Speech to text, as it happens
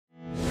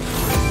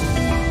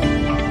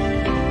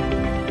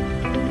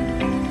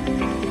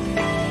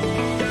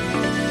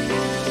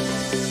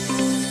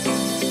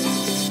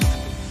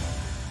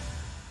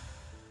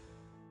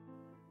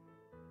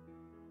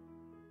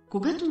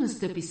Когато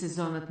настъпи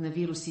сезонът на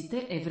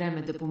вирусите, е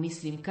време да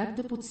помислим как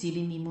да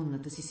подсилим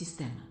имунната си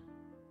система.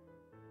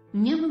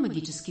 Няма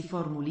магически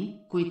формули,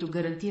 които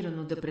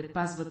гарантирано да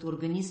предпазват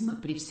организма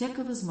при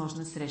всяка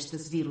възможна среща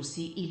с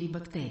вируси или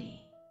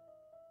бактерии.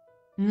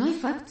 Но е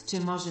факт, че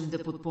можем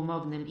да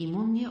подпомогнем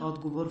имунния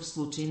отговор в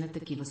случай на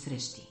такива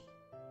срещи.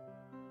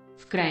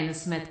 В крайна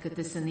сметка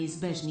те са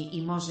неизбежни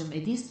и можем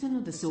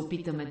единствено да се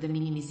опитаме да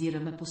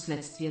минимизираме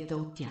последствията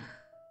от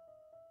тях.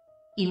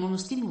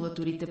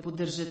 Имуностимулаторите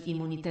поддържат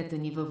имунитета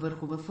ни във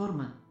върхова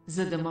форма,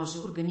 за да може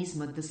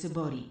организмът да се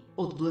бори,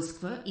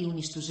 отблъсква и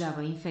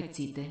унищожава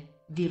инфекциите,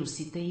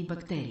 вирусите и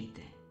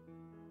бактериите.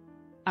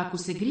 Ако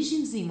се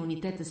грижим за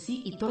имунитета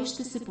си, и той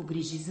ще се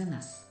погрижи за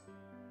нас.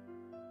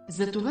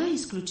 Затова е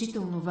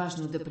изключително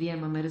важно да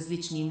приемаме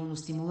различни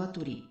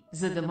имуностимулатори,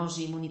 за да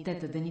може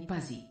имунитета да ни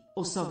пази,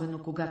 особено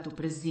когато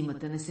през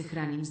зимата не се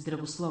храним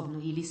здравословно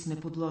или сме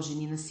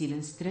подложени на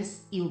силен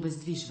стрес и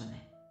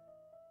обездвижване.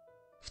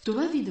 В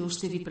това видео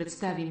ще ви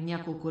представим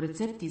няколко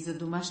рецепти за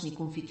домашни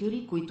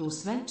конфитюри, които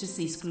освен, че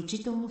са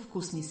изключително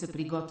вкусни, са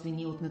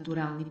приготвени от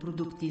натурални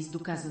продукти с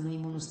доказано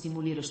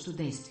имуностимулиращо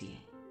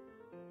действие.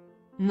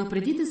 Но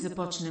преди да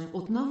започнем,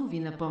 отново ви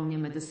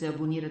напомняме да се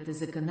абонирате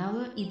за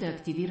канала и да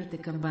активирате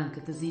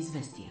камбанката за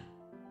известия.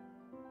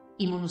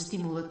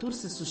 Имуностимулатор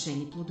са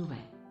сушени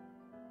плодове.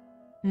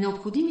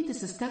 Необходимите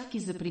съставки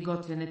за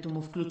приготвянето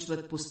му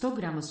включват по 100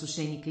 грама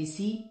сушени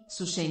кайсии,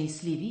 сушени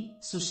сливи,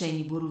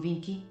 сушени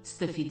боровинки,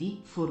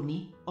 стафиди,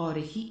 фурми,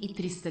 орехи и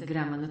 300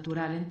 грама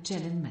натурален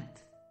пчелен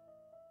мед.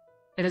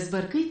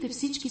 Разбъркайте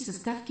всички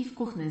съставки в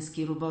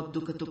кухненски робот,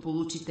 докато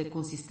получите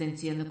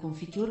консистенция на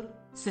конфитюр,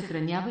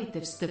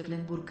 съхранявайте в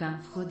стъклен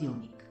буркан в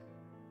хладилник.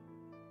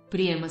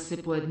 Приема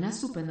се по една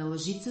супена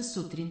лъжица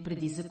сутрин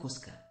преди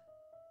закуска.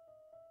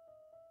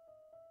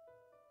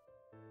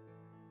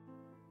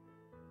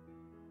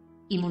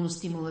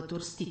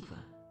 Имуностимулатор с тиква.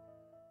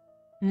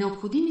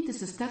 Необходимите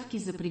съставки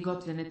за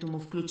приготвянето му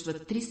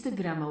включват 300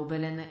 грама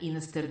обелена и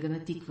настъргана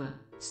тиква,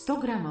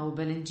 100 грама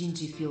обелен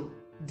джинджифил,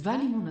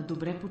 2 лимона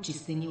добре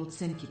почистени от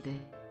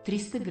семките,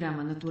 300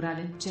 грама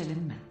натурален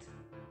пчелен мед.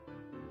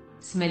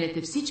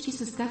 Смеляте всички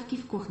съставки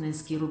в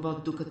кухненски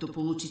робот, докато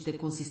получите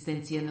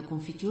консистенция на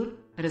конфитюр,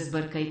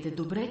 разбъркайте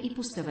добре и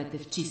поставете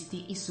в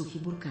чисти и сухи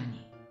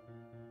буркани.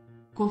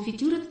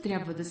 Конфитюрът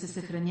трябва да се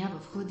съхранява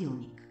в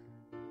хладилник.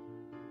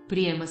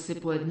 Приема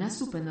се по една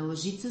супена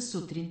лъжица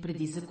сутрин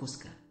преди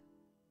закуска.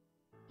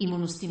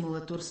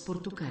 Имуностимулатор с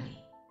портокали.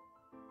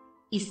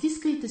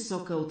 Изстискайте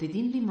сока от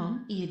 1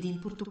 лимон и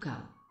 1 портокал.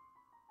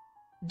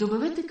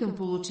 Добавете към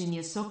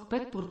получения сок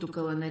 5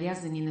 портокала,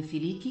 нарязани на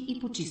филийки и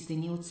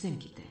почистени от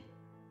семките.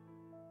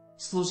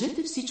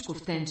 Сложете всичко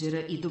в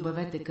тенджера и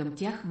добавете към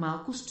тях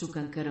малко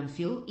счукан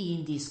карамфил и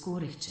индийско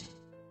орехче.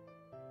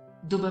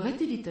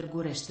 Добавете литър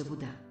гореща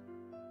вода.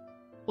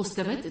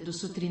 Оставете до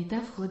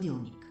сутринта в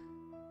хладилник.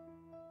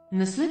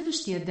 На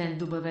следващия ден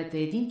добавете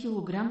 1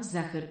 кг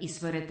захар и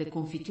сварете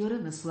конфитюра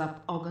на слаб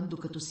огън,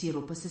 докато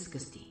сиропа се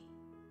скъсти.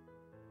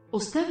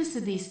 Оставя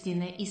се да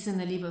изстине и се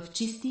налива в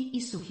чисти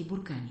и сухи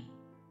буркани.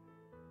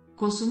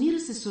 Консумира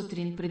се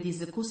сутрин преди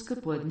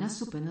закуска по една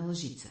супена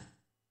лъжица.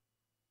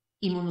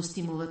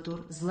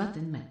 Имуностимулатор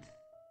златен мед.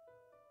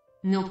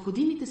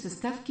 Необходимите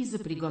съставки за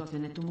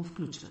приготвянето му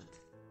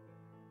включват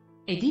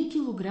 1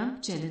 кг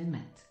пчелен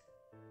мед,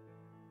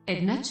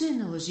 1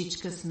 чайна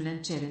лъжичка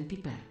смелен черен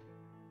пипер,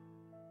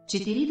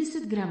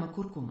 40 грама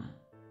куркума,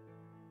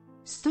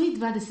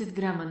 120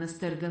 грама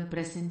настърган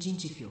пресен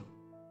джинджифил.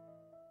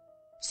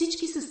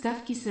 Всички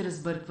съставки се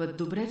разбъркват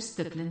добре в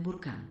стъклен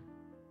буркан.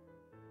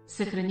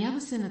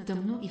 Съхранява се на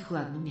тъмно и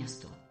хладно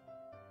място.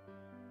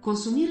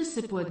 Консумира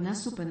се по една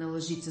супена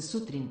лъжица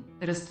сутрин,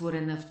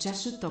 разтворена в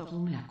чаша топло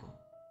мляко.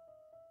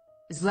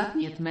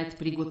 Златният мед,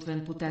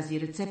 приготвен по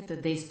тази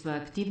рецепта, действа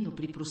активно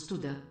при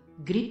простуда,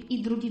 грип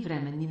и други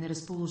временни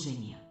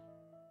неразположения.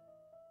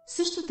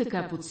 Също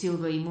така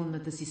подсилва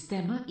имунната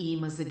система и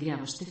има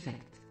загряващ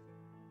ефект.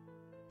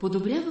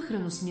 Подобрява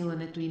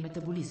храносмилането и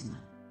метаболизма.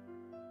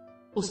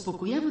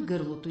 Успокоява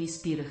гърлото и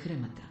спира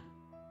хремата.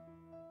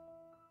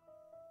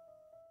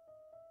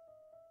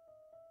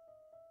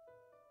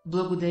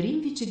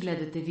 Благодарим ви, че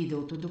гледате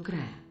видеото до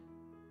края.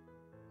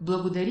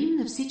 Благодарим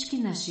на всички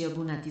наши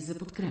абонати за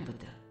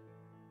подкрепата.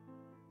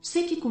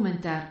 Всеки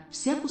коментар,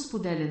 всяко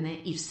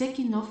споделяне и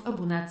всеки нов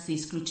абонат са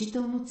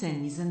изключително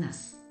ценни за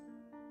нас.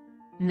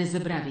 Не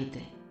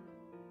забравяйте!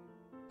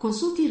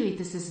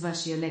 Консултирайте се с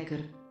вашия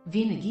лекар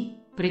винаги,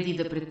 преди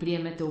да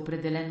предприемете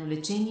определено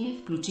лечение,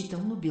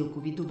 включително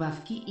билкови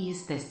добавки и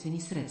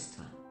естествени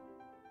средства.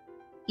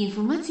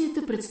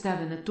 Информацията,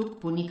 представена тук,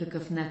 по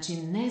никакъв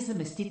начин не е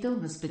заместител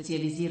на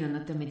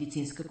специализираната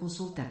медицинска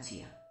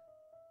консултация.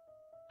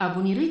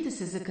 Абонирайте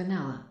се за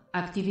канала,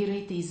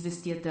 активирайте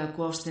известията,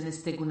 ако още не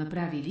сте го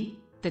направили,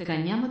 така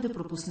няма да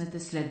пропуснете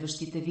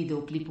следващите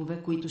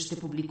видеоклипове, които ще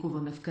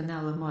публикуваме в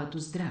канала Моето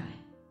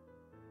здраве.